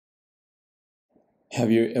Have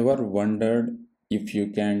you ever wondered if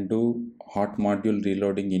you can do hot module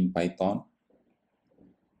reloading in Python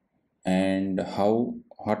and how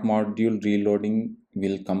hot module reloading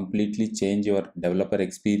will completely change your developer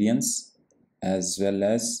experience as well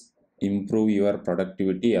as improve your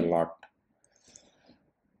productivity a lot?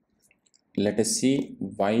 Let us see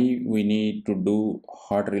why we need to do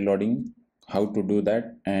hot reloading, how to do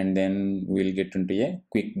that, and then we'll get into a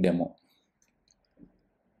quick demo.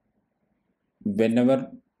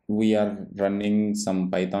 Whenever we are running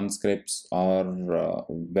some Python scripts or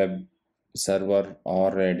web server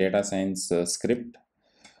or a data science script,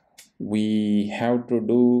 we have to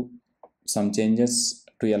do some changes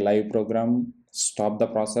to a live program, stop the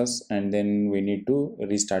process, and then we need to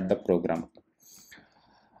restart the program.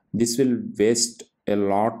 This will waste a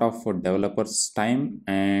lot of developers' time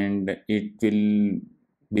and it will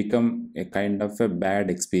become a kind of a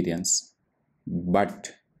bad experience.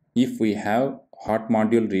 But if we have hot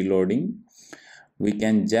module reloading, we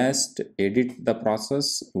can just edit the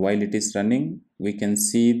process while it is running. We can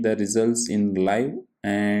see the results in live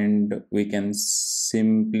and we can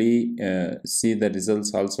simply see the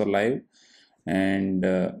results also live, and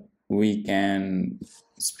we can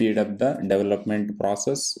speed up the development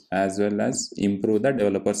process as well as improve the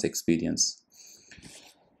developer's experience.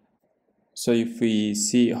 So if we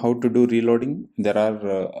see how to do reloading, there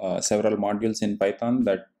are several modules in Python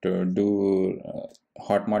that do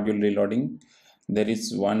hot module reloading. There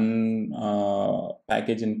is one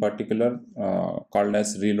package in particular called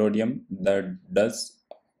as Reloadium that does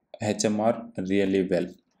HMR really well.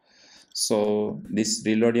 So this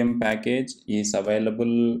Reloadium package is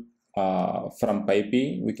available from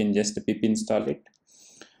PyP. We can just pip install it.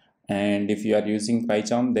 And if you are using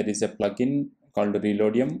PyCharm, there is a plugin called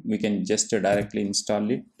Reloadium. We can just directly install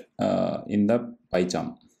it in the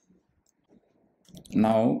PyCharm.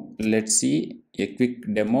 Now let's see a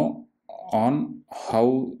quick demo on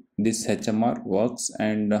how this HMR works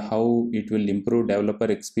and how it will improve developer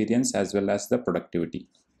experience as well as the productivity.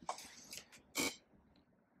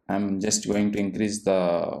 I'm just going to increase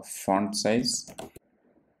the font size.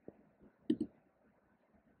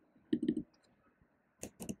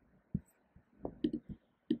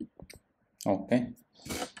 Okay.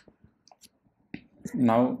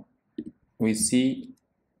 Now we see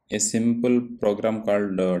a simple program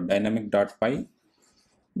called dynamic.py,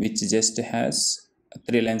 which just has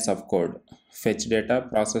 3 lines of code: fetch data,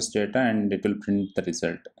 process data, and it will print the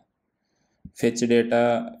result. Fetch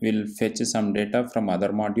data will fetch some data from other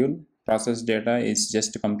module. Process data is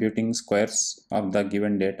just computing squares of the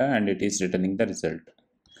given data and it is returning the result.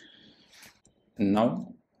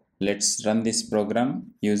 Now let's run this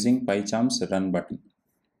program using PyCharm's run button.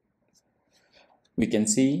 We can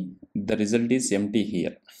see the result is empty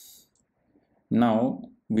here. Now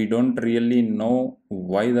we don't really know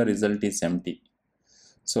why the result is empty.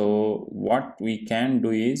 So what we can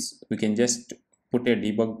do is we can just put a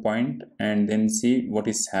debug point and then see what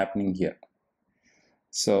is happening here.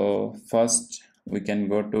 So first we can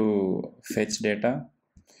go to fetch data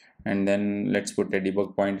and then let's put a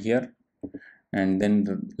debug point here, and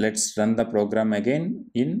then let's run the program again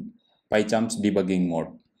in PyCharm's debugging mode.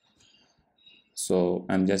 So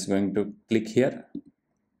I'm just going to click here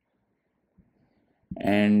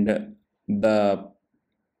and the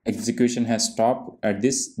execution has stopped at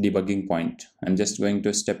this debugging point. I'm just going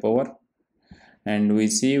to step over and we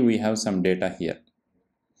see we have some data here,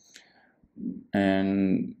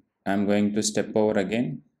 and I'm going to step over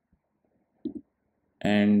again,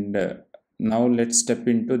 and now let's step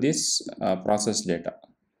into this process data,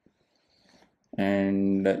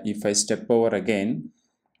 and if I step over again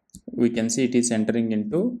we can see it is entering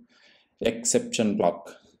into exception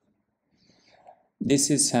block. This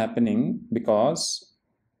is happening because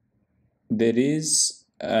there is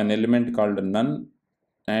an element called none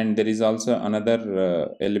and there is also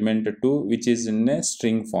another element too which is in a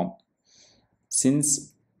string form.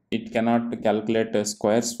 Since it cannot calculate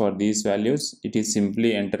squares for these values, it is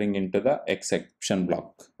simply entering into the exception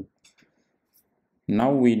block.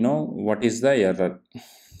 Now we know what is the error.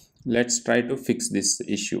 Let's try to fix this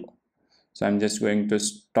issue. So I'm just going to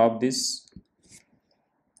stop this.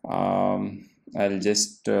 I'll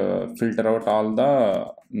just filter out all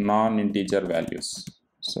the non-integer values.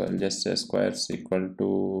 So I'll just say squares equal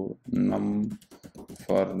to num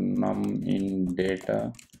for num in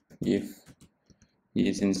data if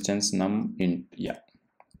is instance num int. Yeah.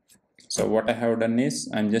 So what I have done is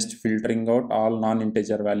I'm just filtering out all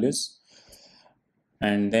non-integer values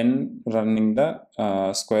and then running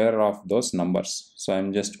the square of those numbers. So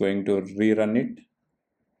I'm just going to rerun it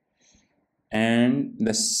and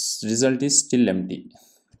the result is still empty.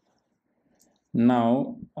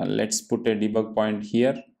 Now let's put a debug point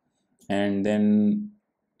here, and then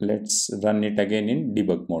let's run it again in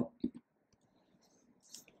debug mode.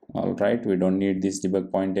 All right, we don't need this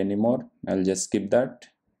debug point anymore. I'll just skip that,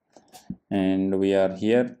 and we are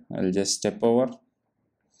here. I'll just step over,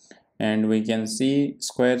 and we can see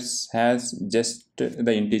squares has just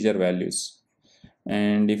the integer values,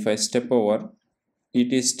 and if I step over,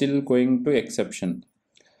 it is still going to exception.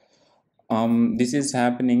 This is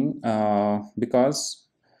happening because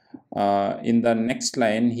in the next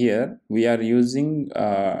line here we are using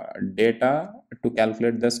data to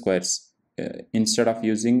calculate the squares instead of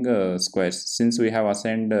using squares. Since we have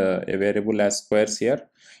assigned a variable as squares here,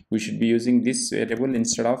 we should be using this variable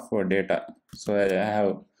instead of data. So I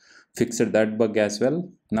have fixed that bug as well.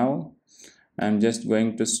 Now I'm just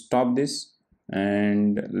going to stop this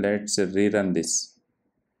and let's rerun this.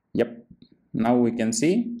 Yep, now we can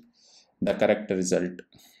see the correct result.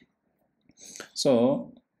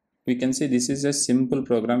 So we can see this is a simple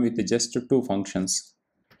program with just two functions,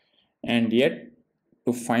 and yet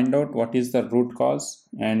to find out what is the root cause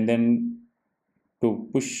and then to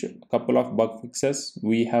push a couple of bug fixes,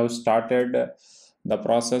 we have started the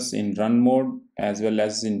process in run mode as well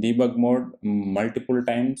as in debug mode multiple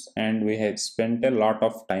times, and we have spent a lot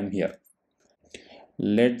of time here.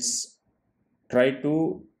 Let's try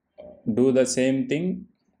to do the same thing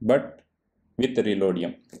but with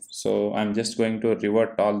Reloadium. So I'm just going to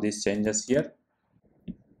revert all these changes here.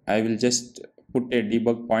 I will just put a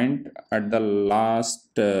debug point at the last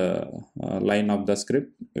line of the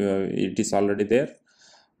script. It is already there,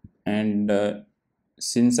 and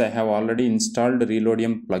since I have already installed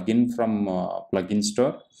Reloadium plugin from plugin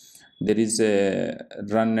store, there is a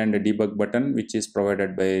run and a debug button which is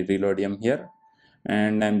provided by Reloadium here,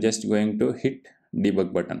 and I'm just going to hit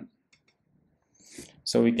debug button.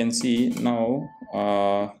 So we can see now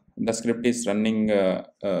the script is running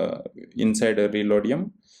inside a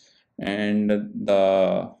Reloadium, and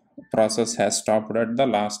the process has stopped at the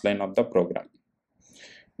last line of the program,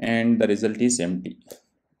 and the result is empty.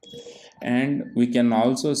 And we can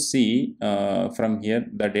also see from here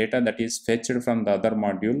the data that is fetched from the other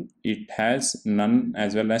module, it has none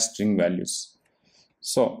as well as string values.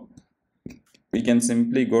 So we can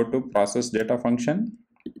simply go to process data function,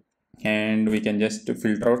 and we can just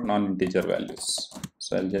filter out non-integer values.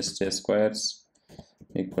 So I'll just say squares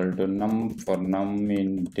equal to num for num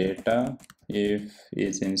in data if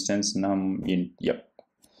is instance num int. Yep.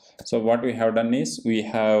 So what we have done is we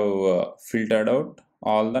have filtered out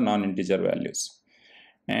all the non-integer values,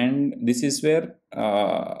 and this is where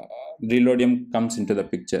Reloadium comes into the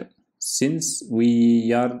picture. Since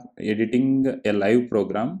we are editing a live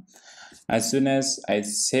program, as soon as I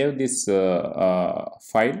save this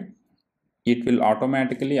file, it will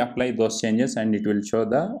automatically apply those changes and it will show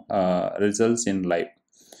the results in live.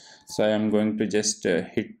 So I am going to just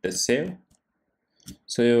hit save.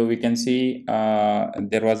 So we can see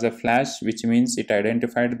there was a flash, which means it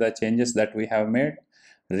identified the changes that we have made,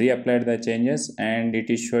 reapplied the changes, and it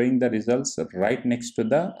is showing the results right next to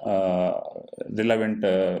the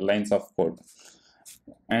relevant lines of code,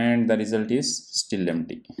 and the result is still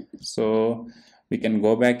empty. So we can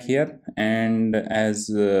go back here, and as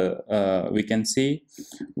we can see,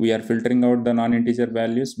 we are filtering out the non-integer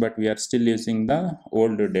values, but we are still using the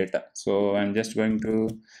old data. So I'm just going to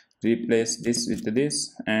replace this with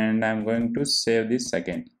this, and I'm going to save this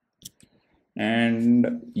again,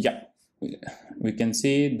 and yeah, we can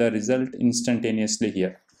see the result instantaneously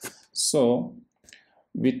here. So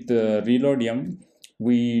with Reloadium,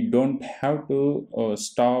 we don't have to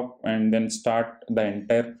stop and then start the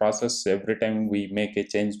entire process every time we make a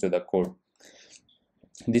change to the code.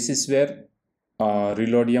 This is where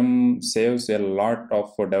Reloadium saves a lot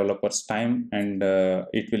of developers' time, and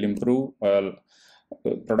it will improve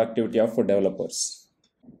productivity of developers.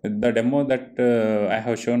 The demo that I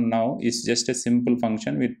have shown now is just a simple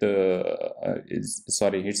function with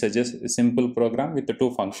it's just a simple program with the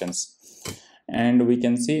two functions, and we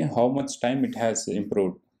can see how much time it has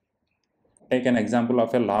improved. Take an example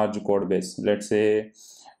of a large code base. Let's say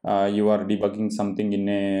you are debugging something in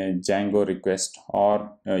a Django request,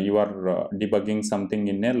 or you are debugging something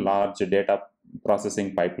in a large data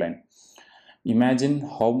processing pipeline. Imagine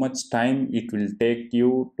how much time it will take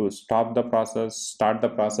you to stop the process, start the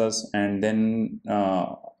process, and then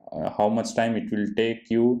how much time it will take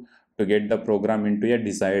you to get the program into a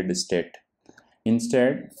desired state.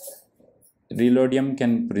 Instead, Reloadium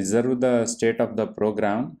can preserve the state of the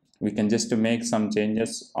program. We can just make some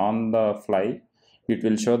changes on the fly. It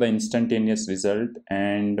will show the instantaneous result,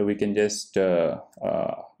 and we can just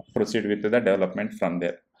proceed with the development from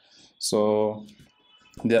there. So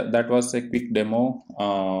That was a quick demo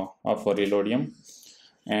of Reloadium.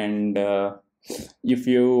 And if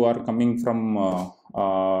you are coming from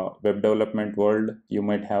web development world, you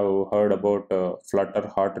might have heard about Flutter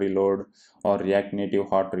hot reload or React Native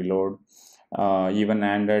hot reload. Even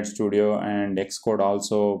Android Studio and Xcode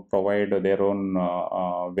also provide their own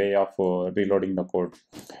way of reloading the code,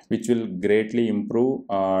 which will greatly improve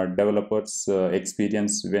developers'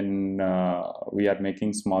 experience when we are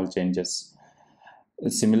making small changes.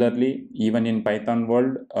 Similarly, even in Python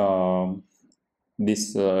world,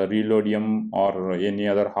 this Reloadium or any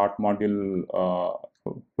other hot module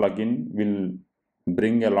plugin will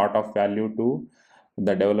bring a lot of value to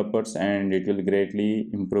the developers, and it will greatly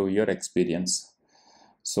improve your experience.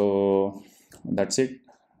 So that's it.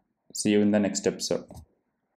 See you in the next episode.